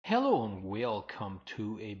Hello and welcome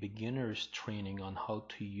to a beginner's training on how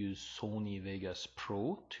to use Sony Vegas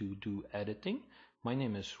Pro to do editing. My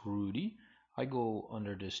name is Rudy. I go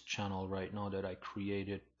under this channel right now that I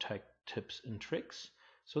created, Tech Tips and Tricks.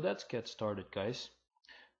 So let's get started, guys.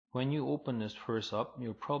 When you open this first up,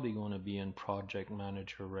 you're probably going to be in Project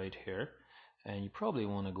Manager right here, and you probably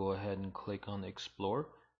want to go ahead and click on Explore.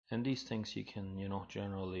 And these things you can,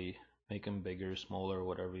 generally make them bigger, smaller,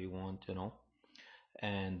 whatever you want,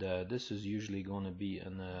 and this is usually going to be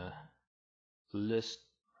in a list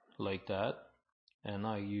like that, and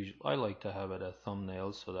I like to have it a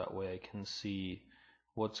thumbnail so that way I can see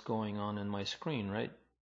what's going on in my screen, right?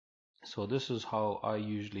 So this is how I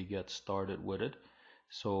usually get started with it.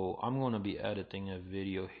 So I'm going to be editing a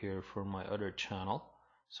video here for my other channel,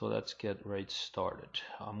 so let's get right started.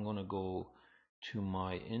 I'm going to go to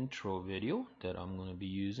my intro video that I'm going to be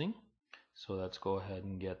using, so let's go ahead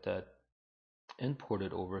and get that import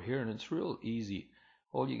it over here, and it's real easy.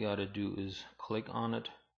 All you gotta do is click on it,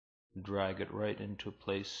 drag it right into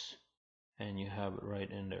place, and you have it right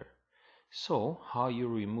in there. So how you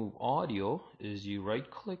remove audio is you right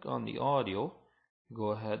click on the audio,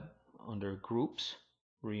 go ahead under groups,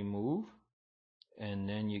 remove, and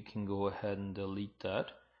then you can go ahead and delete that.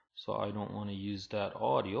 So I don't want to use that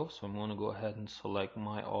audio, so I'm going to go ahead and select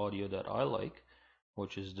my audio that I like,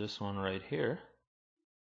 which is this one right here.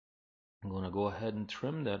 I'm going to go ahead and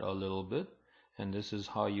trim that a little bit, and this is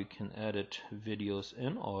how you can edit videos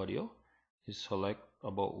in audio. You select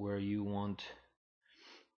about where you want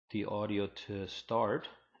the audio to start,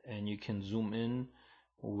 and you can zoom in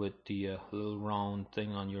with the little round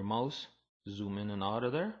thing on your mouse, zoom in and out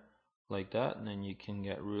of there like that, and then you can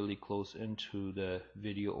get really close into the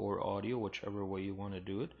video or audio, whichever way you want to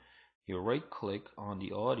do it. You right click on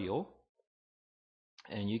the audio,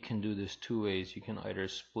 and you can do this two ways. You can either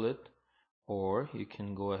split, or you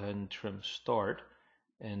can go ahead and trim start,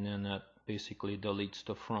 and then that basically deletes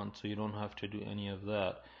the front, so you don't have to do any of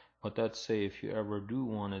that. But let's say if you ever do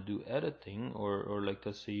want to do editing, or like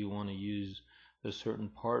let's say you want to use a certain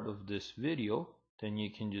part of this video, then you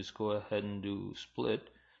can just go ahead and do split,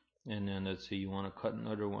 and then let's say you want to cut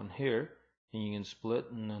another one here, and you can split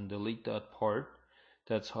and then delete that part.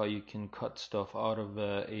 That's how you can cut stuff out of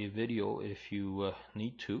a video if you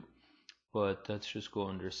need to. But let's just go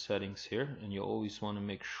under settings here, and you always want to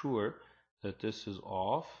make sure that this is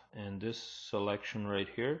off, and this selection right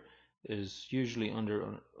here is usually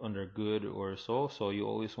under good or so you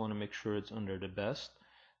always want to make sure it's under the best.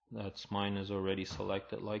 That's mine is already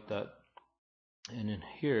selected like that. And in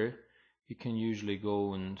here you can usually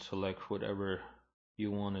go and select whatever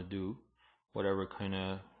you want to do, whatever kind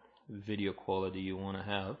of video quality you want to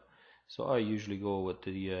have. So I usually go with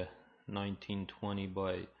the 1920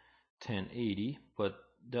 by 1080, but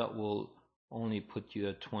that will only put you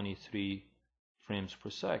at 23 frames per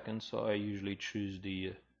second, so I usually choose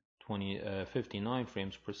the 59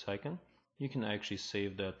 frames per second. You can actually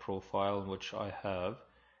save that profile, which I have,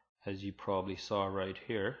 as you probably saw right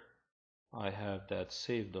here. I have that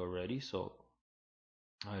saved already, so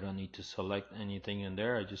I don't need to select anything in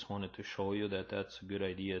there. I just wanted to show you that that's a good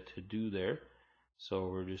idea to do there. So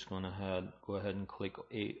we're just going to go ahead and click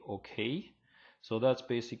OK. So that's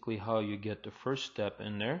basically how you get the first step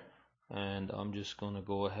in there, and I'm just going to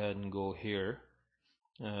go ahead and go here,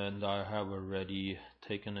 and I have already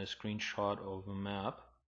taken a screenshot of a map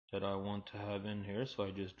that I want to have in here, so I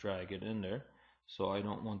just drag it in there. So I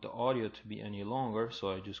don't want the audio to be any longer, so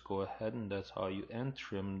I just go ahead, and that's how you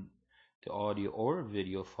trim the audio or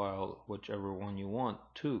video file, whichever one you want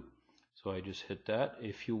to. So I just hit that.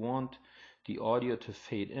 If you want the audio to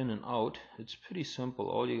fade in and out, it's pretty simple.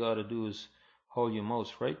 All you got to do is hold your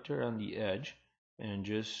mouse right there on the edge and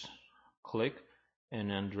just click and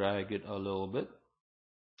then drag it a little bit,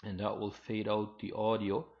 and that will fade out the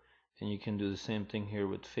audio. And you can do the same thing here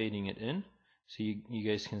with fading it in. So you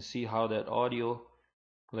guys can see how that audio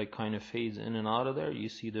like kind of fades in and out of there. You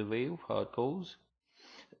see the wave, how it goes.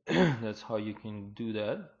 That's how you can do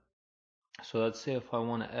that. So let's say if I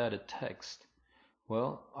want to add a text.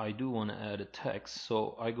 Well, I do want to add a text,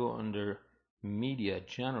 so I go under Media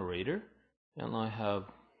Generator, and I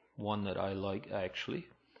have one that I like actually,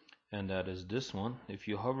 and that is this one. If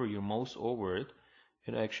you hover your mouse over it,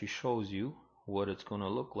 it actually shows you what it's going to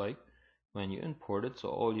look like when you import it. So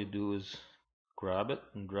all you do is grab it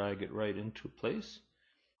and drag it right into place,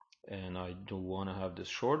 and I do want to have this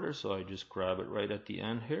shorter, so I just grab it right at the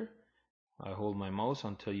end here. I hold my mouse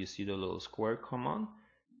until you see the little square come on,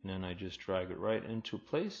 and then I just drag it right into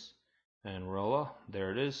place, and voila,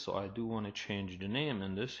 there it is. So I do want to change the name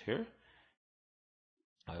in this here,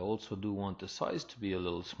 I also do want the size to be a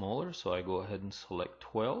little smaller, so I go ahead and select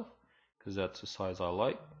 12 because that's the size I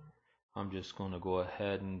like. I'm just going to go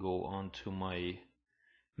ahead and go onto my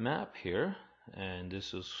map here, and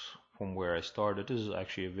this is from where I started. This is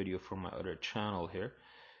actually a video from my other channel here,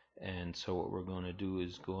 and so what we're going to do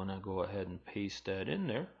is go ahead and paste that in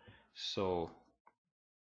there. So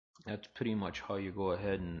that's pretty much how you go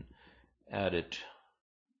ahead and add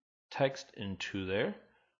text into there.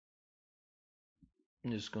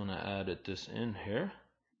 I'm just going to add this in here,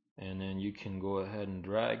 and then you can go ahead and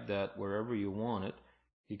drag that wherever you want it.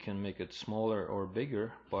 You can make it smaller or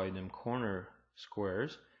bigger by them corner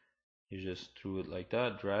squares. You just do it like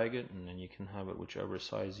that, drag it, and then you can have it whichever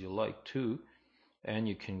size you like too. And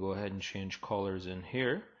you can go ahead and change colors in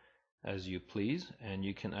here as you please, and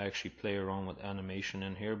you can actually play around with animation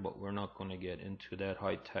in here, but we're not going to get into that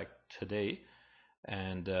high tech today.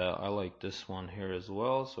 And I like this one here as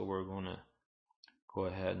well, so we're going to go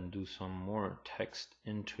ahead and do some more text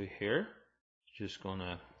into here. Just going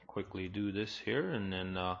to quickly do this here, and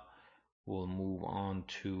then we'll move on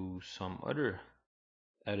to some other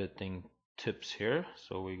editing tips here.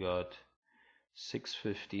 So we got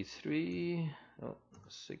 653,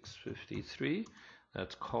 653,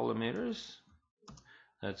 that's collimators.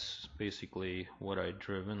 That's basically what I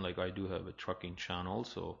driven. Like, I do have a trucking channel,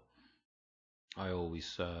 so I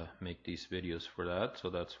always make these videos for that. So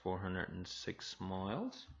that's 406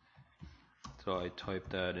 miles. So I type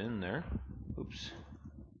that in there. Oops.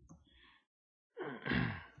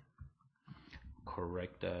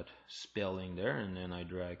 Correct that spelling there, and then I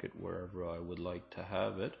drag it wherever I would like to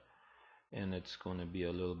have it, and it's going to be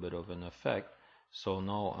a little bit of an effect. So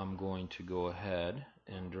now I'm going to go ahead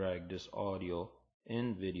and drag this audio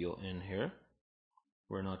and video in here.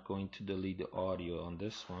 We're not going to delete the audio on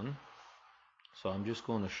this one, so I'm just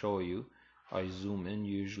going to show you. I zoom in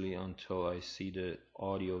usually until I see the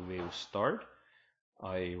audio wave start.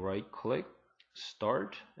 I right click,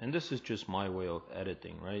 start, and this is just my way of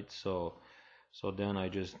editing, right? So then I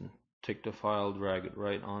just take the file, drag it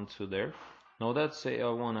right onto there. Now let's say I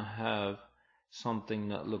want to have something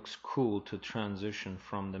that looks cool to transition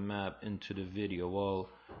from the map into the video. Well,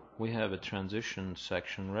 we have a transition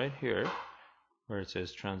section right here where it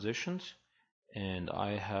says transitions, and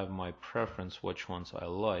I have my preference which ones I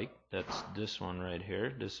like. That's this one right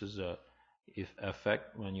here. This is a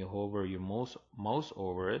effect. When you hover your mouse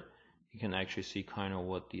over it, you can actually see kind of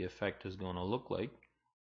what the effect is going to look like.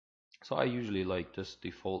 So I usually like this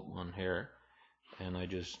default one here, and I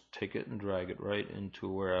just take it and drag it right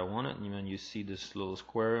into where I want it. And when you see this little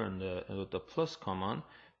square and the plus come on,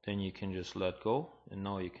 then you can just let go, and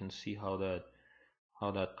now you can see how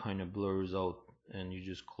that kind of blurs out, and you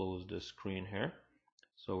just close the screen here.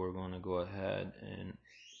 So we're going to go ahead and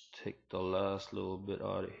take the last little bit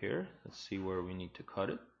out of here. Let's see where we need to cut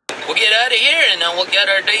it. We'll get out of here, and then we'll get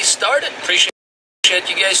our day started. Appreciate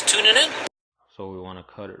you guys tuning in. So we want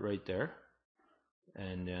to cut it right there,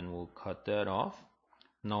 and then we'll cut that off.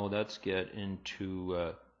 Now let's get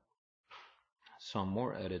into some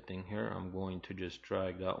more editing here. I'm going to just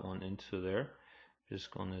drag that one into there.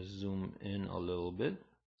 Just going to zoom in a little bit,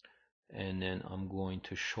 and then I'm going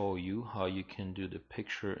to show you how you can do the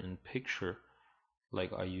picture in picture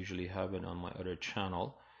like I usually have it on my other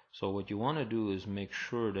channel. So what you want to do is make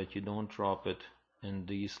sure that you don't drop it in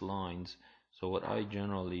these lines. So what I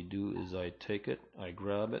generally do is I take it, I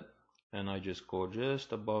grab it, and I just go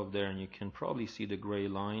just above there, and you can probably see the gray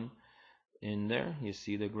line in there. You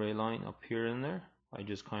see the gray line up here in there. I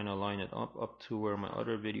just kind of line it up to where my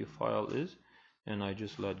other video file is, and I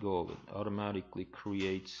just let go of it. Automatically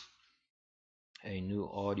creates a new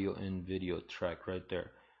audio and video track right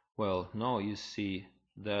there. Well, now you see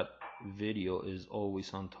that video is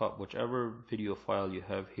always on top. Whichever video file you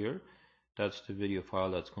have here, that's the video file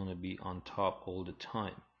that's going to be on top all the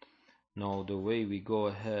time. Now the way we go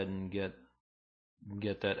ahead and get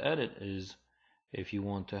that edit is, if you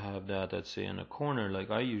want to have that, let's say in a corner like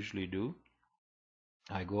I usually do,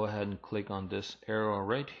 I go ahead and click on this arrow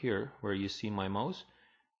right here where you see my mouse.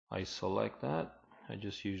 I select that. I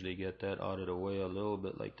just usually get that out of the way a little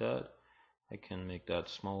bit like that. I can make that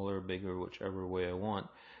smaller, bigger, whichever way I want.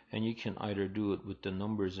 And you can either do it with the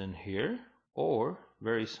numbers in here, or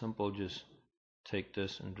very simple, just take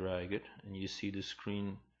this and drag it, and you see the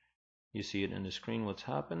screen, you see it in the screen what's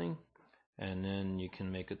happening, and then you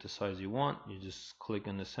can make it the size you want. You just click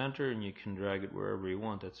in the center and you can drag it wherever you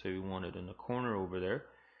want. Let's say we want it in the corner over there,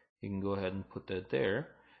 you can go ahead and put that there.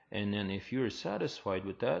 And then if you're satisfied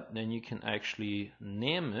with that, then you can actually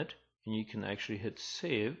name it, and you can actually hit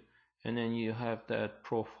save, and then you have that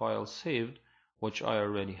profile saved, which I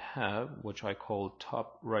already have, which I call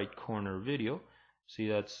top right corner video.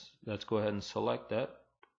 See, let's go ahead and select that.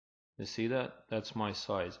 You see that? That's my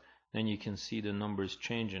size. Then you can see the numbers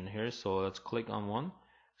changing here. So let's click on one.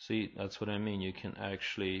 See, that's what I mean. You can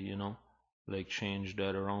actually, you know, like change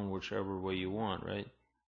that around whichever way you want, right?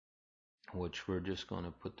 Which we're just going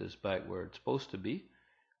to put this back where it's supposed to be,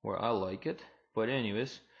 where I like it. But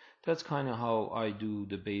anyways, that's kind of how I do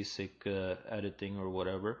the basic editing or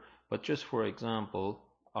whatever. But just for example,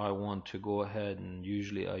 I want to go ahead and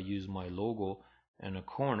usually I use my logo in a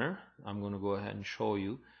corner. I'm going to go ahead and show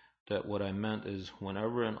you that what I meant is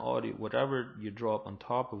whenever an audio, whatever you drop on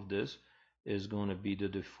top of this is going to be the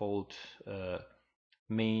default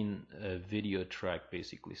main video track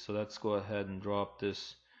basically. So let's go ahead and drop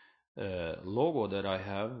this logo that I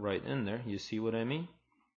have right in there. You see what I mean?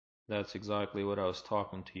 That's exactly what I was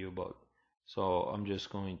talking to you about. So I'm just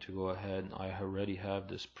going to go ahead, I already have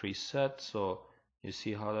this preset, so you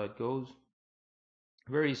see how that goes.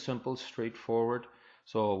 Very simple, straightforward.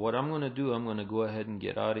 So what I'm going to do, I'm going to go ahead and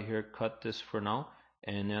get out of here, cut this for now,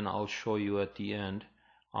 and then I'll show you at the end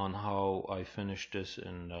on how I finish this.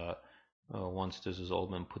 And once this has all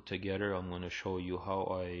been put together, I'm going to show you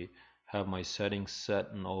how I have my settings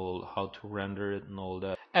set and all, how to render it and all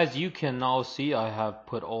that. As you can now see, I have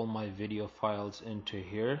put all my video files into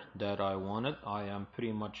here that I wanted. I am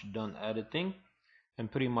pretty much done editing,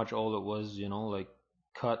 and pretty much all it was, you know, like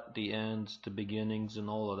cut the ends, the beginnings and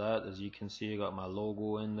all of that. As you can see, I got my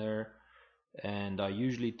logo in there, and I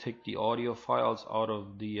usually take the audio files out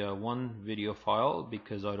of the one video file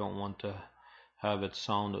because I don't want to have it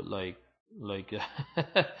sound like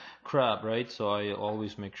crap, right? So I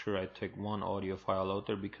always make sure I take one audio file out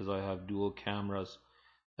there because I have dual cameras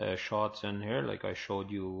shots in here, like I showed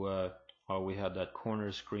you how we had that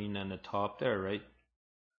corner screen and the top there, right?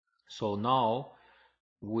 So now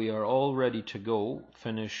we are all ready to go,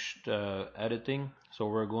 finished editing. So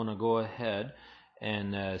we're going to go ahead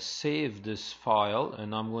and save this file,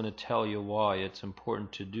 and I'm going to tell you why it's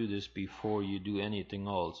important to do this before you do anything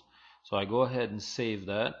else. So I go ahead and save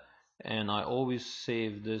that, and I always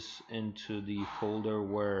save this into the folder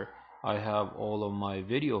where I have all of my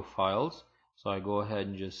video files. So I go ahead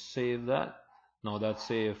and just save that. Now let's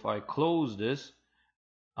say if I close this,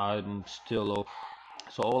 I'm still open.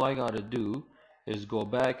 So all I gotta do is go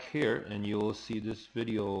back here and you will see this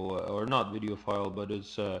video, or not video file, but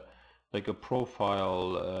it's like a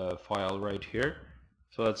profile file right here.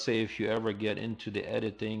 So let's say if you ever get into the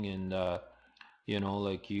editing and you know,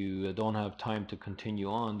 like you don't have time to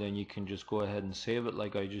continue on, then you can just go ahead and save it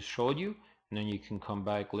like I just showed you, and then you can come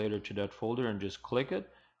back later to that folder and just click it,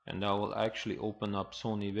 and that will actually open up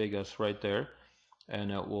Sony Vegas right there,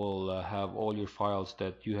 and it will have all your files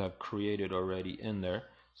that you have created already in there.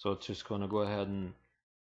 So it's just going to go ahead and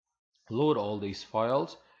load all these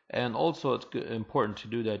files. And also it's important to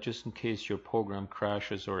do that just in case your program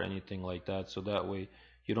crashes or anything like that, so that way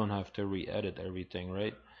you don't have to re-edit everything,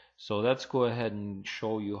 right? So let's go ahead and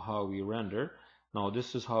show you how we render. Now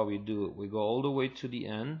this is how we do it. We go all the way to the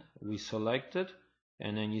end, we select it,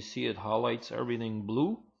 and then you see it highlights everything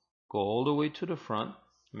blue. Go all the way to the front,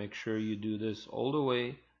 make sure you do this all the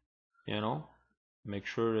way, you know, make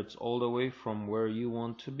sure it's all the way from where you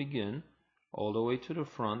want to begin all the way to the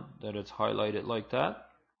front, that it's highlighted like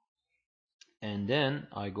that. And then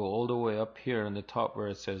I go all the way up here in the top where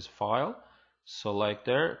it says file, select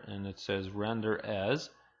there, and it says render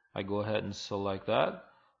as. I go ahead and select that,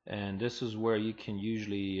 and this is where you can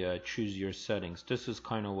usually choose your settings. This is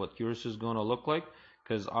kind of what yours is going to look like,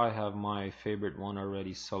 because I have my favorite one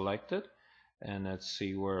already selected. And let's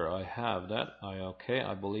see where I have that.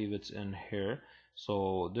 I believe it's in here.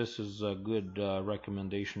 So this is a good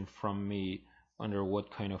recommendation from me under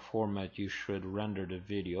what kind of format you should render the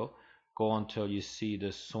video. Go until you see the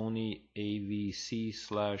Sony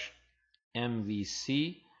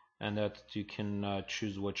AVC/MVC, and that you can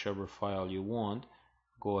choose whichever file you want.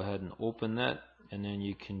 Go ahead and open that, and then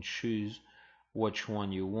you can choose which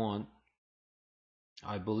one you want.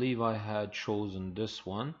 I believe I had chosen this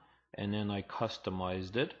one, and then I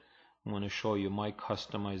customized it. I'm going to show you my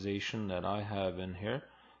customization that I have in here.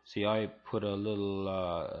 See, I put a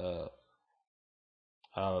little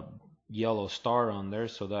yellow star on there,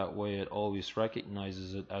 so that way it always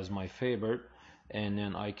recognizes it as my favorite, and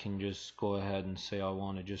then I can just go ahead and say I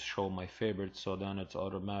want to just show my favorite, so then it's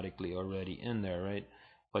automatically already in there, right?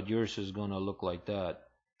 But yours is going to look like that.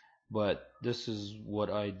 But this is what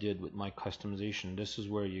I did with my customization. This is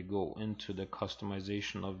where you go into the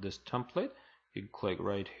customization of this template. You click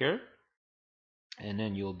right here, and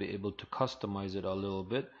then you'll be able to customize it a little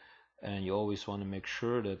bit. And you always want to make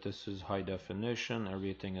sure that this is high definition,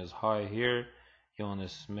 everything is high here. You want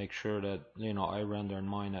to make sure that, you know, I render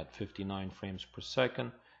mine at 59 frames per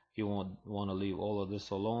second. You want to leave all of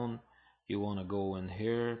this alone. You want to go in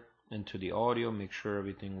here into the audio, make sure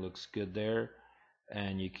everything looks good there,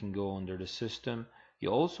 and you can go under the system. You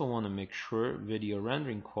also want to make sure video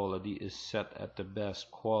rendering quality is set at the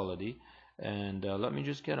best quality. And let me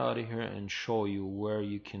just get out of here and show you where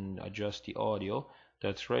you can adjust the audio.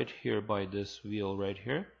 That's right here by this wheel right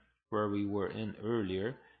here where we were in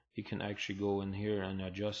earlier. You can actually go in here and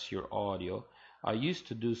adjust your audio. I used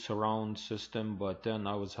to do surround system, but then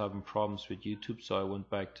I was having problems with YouTube, so I went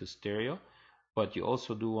back to stereo. But you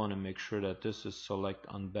also do want to make sure that this is select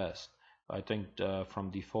on best. I think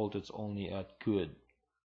from default it's only at good.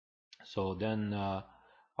 So then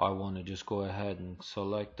I want to just go ahead and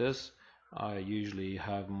select this. I usually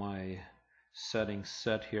have my settings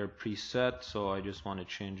set here preset, so I just want to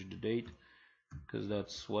change the date because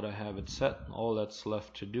that's what I have it set. All that's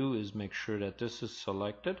left to do is make sure that this is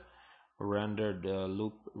selected, rendered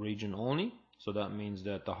loop region only. So that means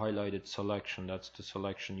that the highlighted selection, that's the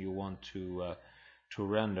selection you want to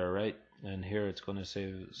render, right? And here it's going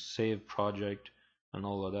to save project and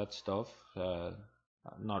all of that stuff.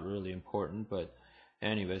 Not really important, but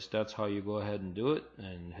anyways, that's how you go ahead and do it,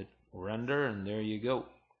 and hit render, and there you go.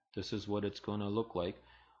 This is what it's going to look like.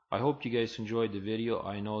 I hope you guys enjoyed the video.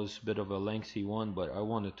 I know it's a bit of a lengthy one, but I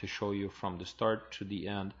wanted to show you from the start to the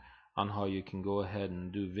end on how you can go ahead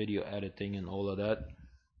and do video editing and all of that,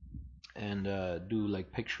 and do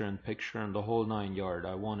like picture in picture and the whole 9 yards.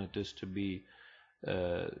 I wanted this to be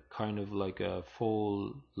kind of like a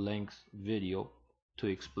full length video to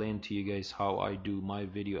explain to you guys how I do my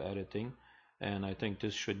video editing, and I think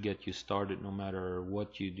this should get you started no matter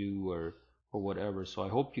what you do or whatever. So I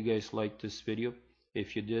hope you guys liked this video.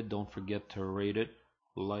 If you did, don't forget to rate it,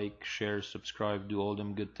 like, share, subscribe, do all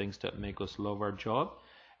them good things that make us love our job.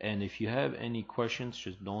 And if you have any questions,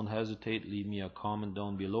 just don't hesitate, leave me a comment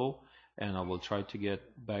down below and I will try to get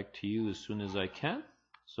back to you as soon as I can.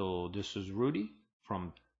 So this is Rudy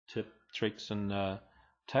from Tip, Tricks and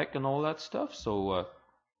Tech and all that stuff. So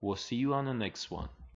we'll see you on the next one.